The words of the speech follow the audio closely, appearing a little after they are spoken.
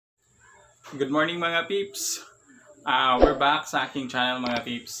Good morning mga peeps. We're back sa aking channel mga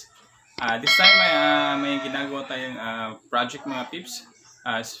peeps. This time may ginagawa tayong project mga peeps.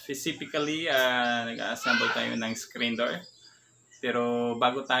 Specifically, nag-assemble tayo ng screen door. Pero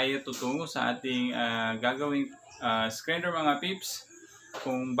bago tayo tutungo sa ating gagawing screen door mga peeps,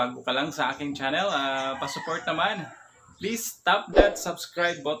 kung bago ka lang sa aking channel, pa-support naman. Please tap that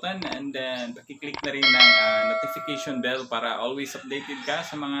subscribe button and then pakiclick na rin ng notification bell para always updated ka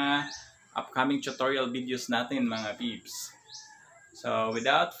sa mga upcoming tutorial videos natin mga peeps. So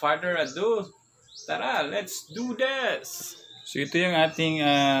without further ado, tara, let's do this! So ito yung ating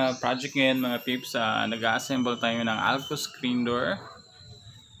project ngayon mga peeps. Nag-assemble tayo ng Alco screen door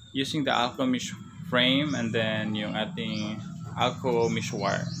using the Alco mesh frame and then yung ating Alco mesh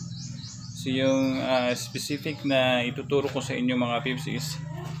wire. So yung specific na ituturo ko sa inyo mga peeps is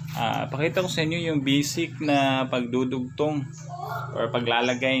pakita ko sa inyo yung basic na pagdudugtong or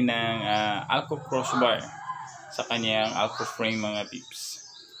paglalagay ng Alco Cross Bar sa kanyang Alco frame mga peeps.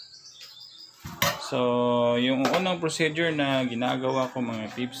 So yung unang procedure na ginagawa ko mga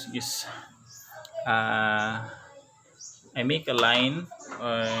peeps is I make a line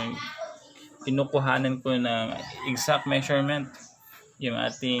or kinukuhanan ko ng exact measurement yung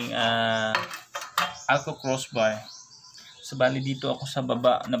ating Alco Cross Bar. So bali dito ako sa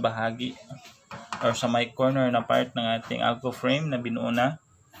baba na bahagi or sa my corner na part ng ating Alco frame na binuo na.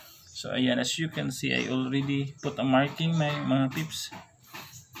 So ayan, as you can see, I already put a marking mga peeps.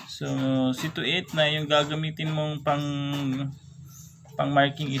 So see to it na yung gagamitin mong pang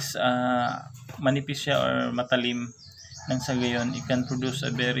marking is manipis siya or matalim, nang sa gayon you can produce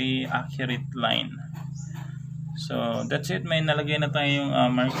a very accurate line. So that's it, may nalagay na tayong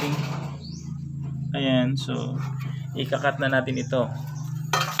marking. Ayan, so ikakat na natin ito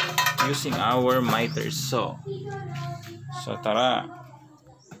using our miter saw. So tara.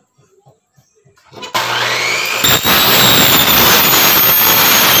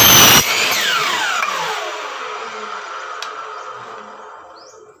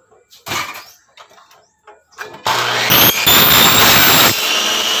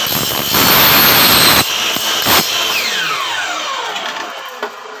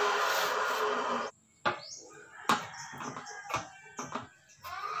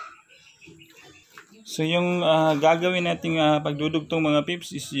 So yung gagawin nating pagdudugtong mga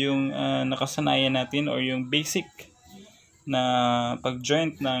peeps is yung nakasanayan natin or yung basic na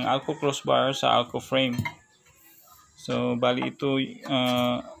pag-joint ng Alco Cross Bar sa Alco frame. So bali ito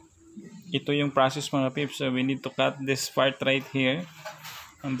yung process mga peeps. So we need to cut this part right here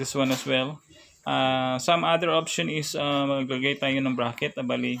and this one as well. Some other option is maglagay tayo ng bracket.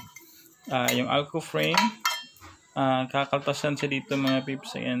 Bali yung Alco frame, kakaltasan siya dito mga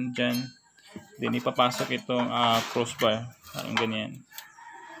peeps. Ayan, dyan. Then ipapasok itong crossbar, parang ganyan.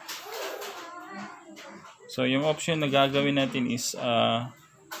 So yung option na gagawin natin is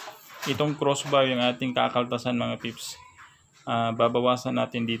itong crossbar yung ating kakaltasan mga peeps. Babawasan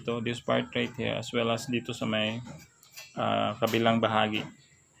natin dito, this part right here, as well as dito sa may kabilang bahagi.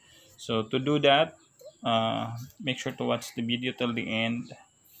 So to do that, make sure to watch the video till the end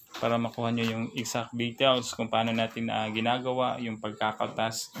para makuha nyo yung exact details kung paano natin ginagawa yung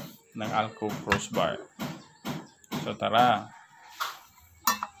pagkakaltas ng Alco Cross Bar. So tara.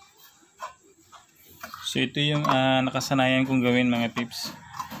 So ito yung nakasanayan kong gawin mga peeps.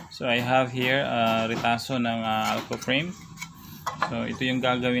 So I have here retaso ng Alco frame. So ito yung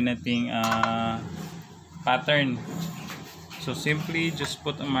gagawin nating pattern. So simply just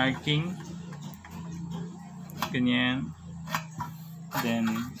put a marking. Ganyan. Then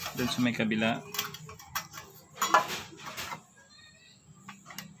sa may kabila.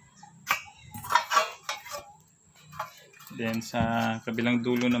 Then sa kabilang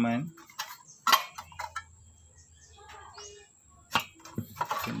dulo naman.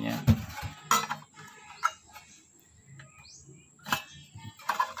 Ganyan.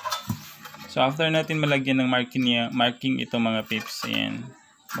 So after natin malagyan ng marking ito mga peeps, ayan,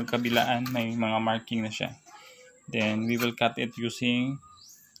 magkabilaan, may mga marking na siya. Then we will cut it using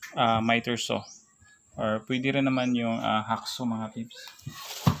miter saw. Or pwede rin naman yung hacksaw mga peeps.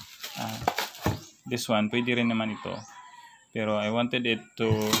 This one, pwede rin naman ito. Pero I wanted it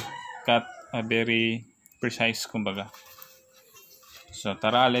to cut a very precise kumbaga. So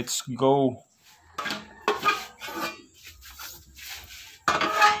tara, let's go!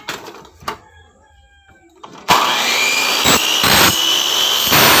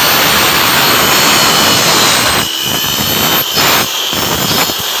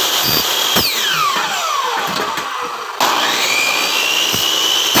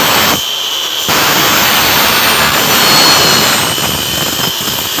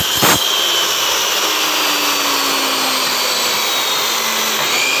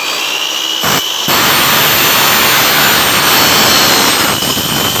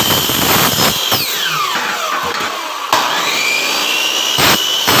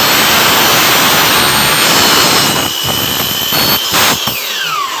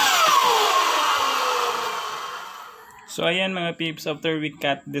 ayan mga peeps, after we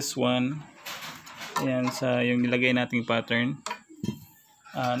cut this one, ayan sa yung nilagay nating pattern.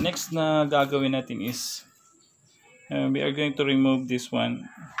 Next na gagawin natin is we are going to remove this one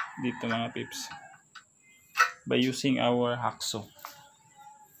dito mga peeps by using our hacksaw.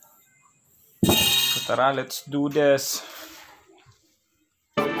 So tara, let's do this.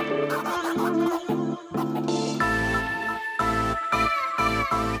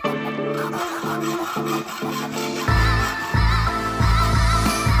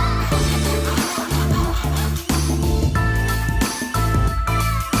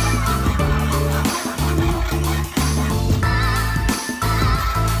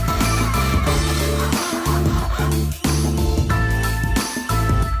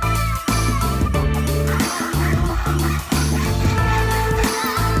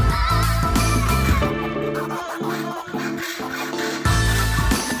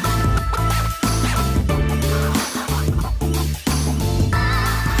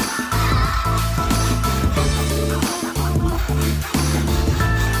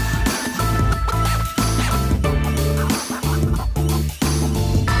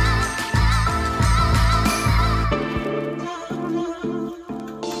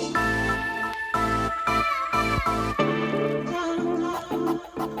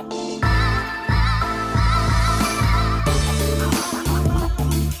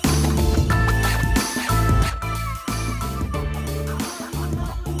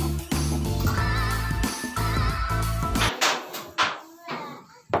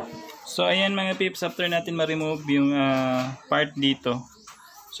 So ayan mga peeps, after natin ma-remove yung part dito,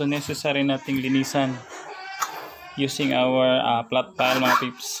 so necessary nating linisan using our flat file mga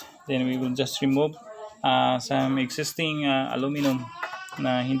peeps. Then we will just remove some existing aluminum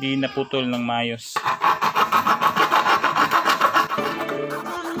na hindi naputol ng maayos.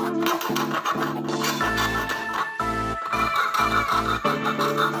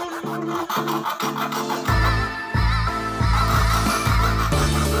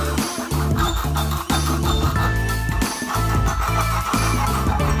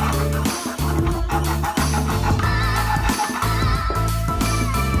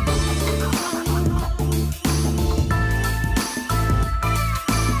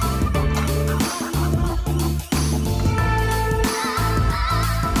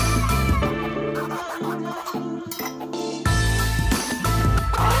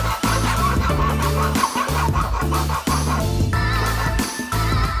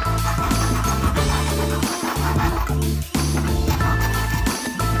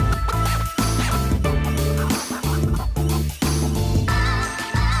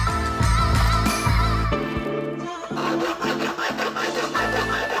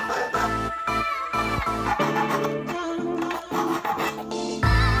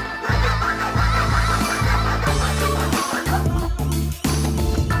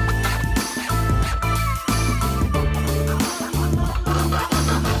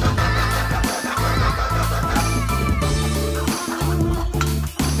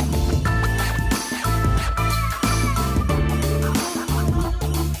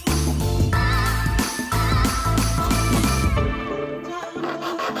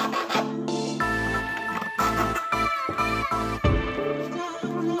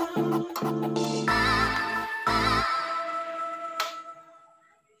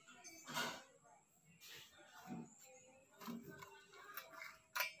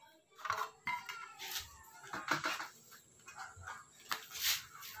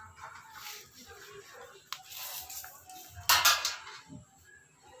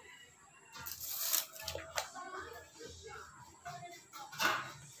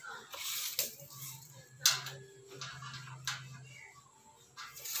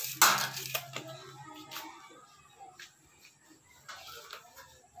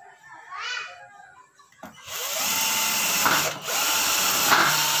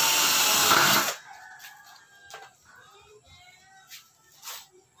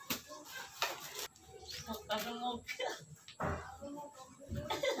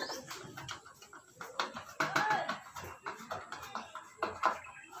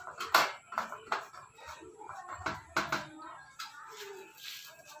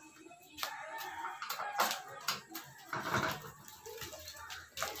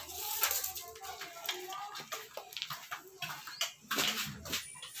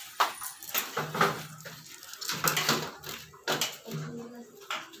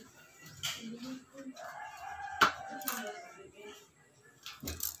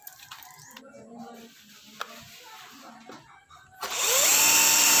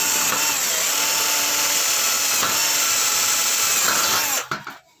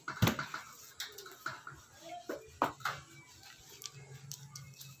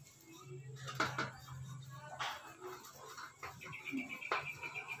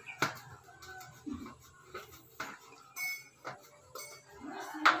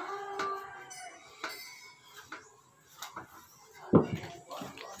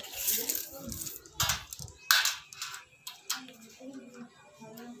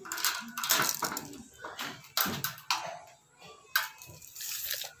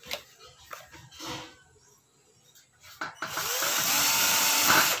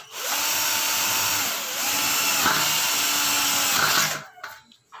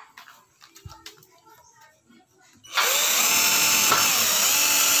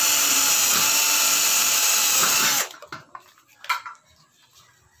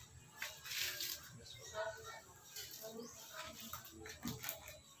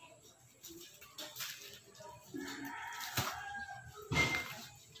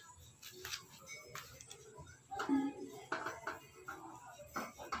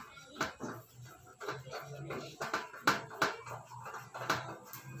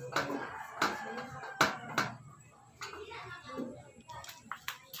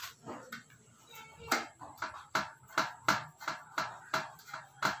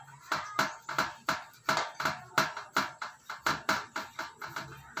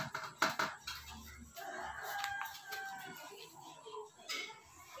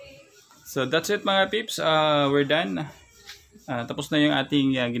 So that's it mga peeps. We're done. Tapos na yung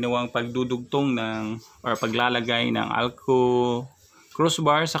ating ginawang pagdudugtong ng or paglalagay ng Alco Cross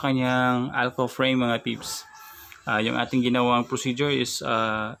Bar sa kanyang Alco frame mga peeps. Yung ating ginawang procedure is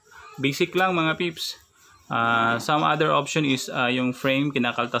basic lang mga peeps. Some other option is yung frame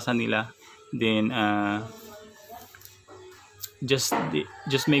kinakaltasan nila. Then just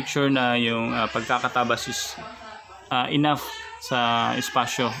make sure na yung pagkakatabas is enough sa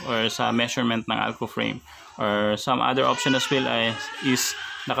espasyo or sa measurement ng Alco frame. Or some other option as well is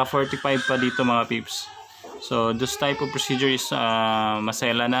naka 45 pa dito mga peeps. So this type of procedure is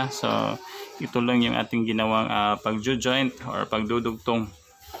masela na. So ito lang yung ating ginawang pagjo-joint or pagdudugtong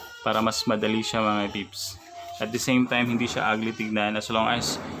para mas madali siya mga peeps. At the same time hindi siya ugly tignan as long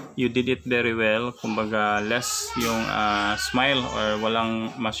as you did it very well. Kumbaga less yung smile or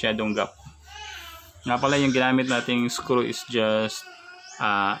walang masyadong gap. Nga pala yung ginamit nating screw is just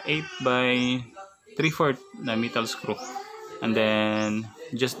 8 by 3/4 na metal screw, and then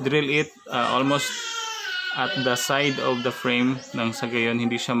just drill it almost at the side of the frame nang sa gayon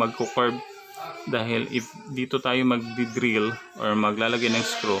hindi siya magko-curve, dahil if dito tayo magdi-drill or maglalagay ng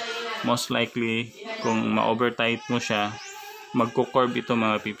screw, most likely kung ma-over tight mo siya magko-curve ito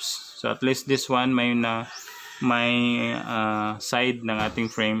mga peeps. So at least this one may side ng ating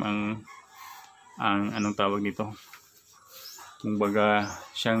frame ang anong tawag nito, kumbaga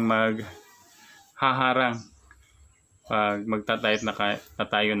siyang haharang pag magtatayt na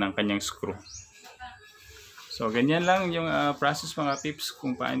tayo ng kanyang screw. So ganyan lang yung process mga peeps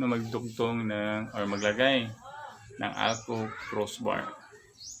kung paano magdugtong or maglagay ng Alco Cross Bar.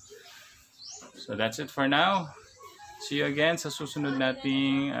 So that's it for now. See you again sa susunod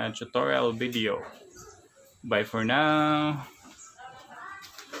nating tutorial video. Bye for now.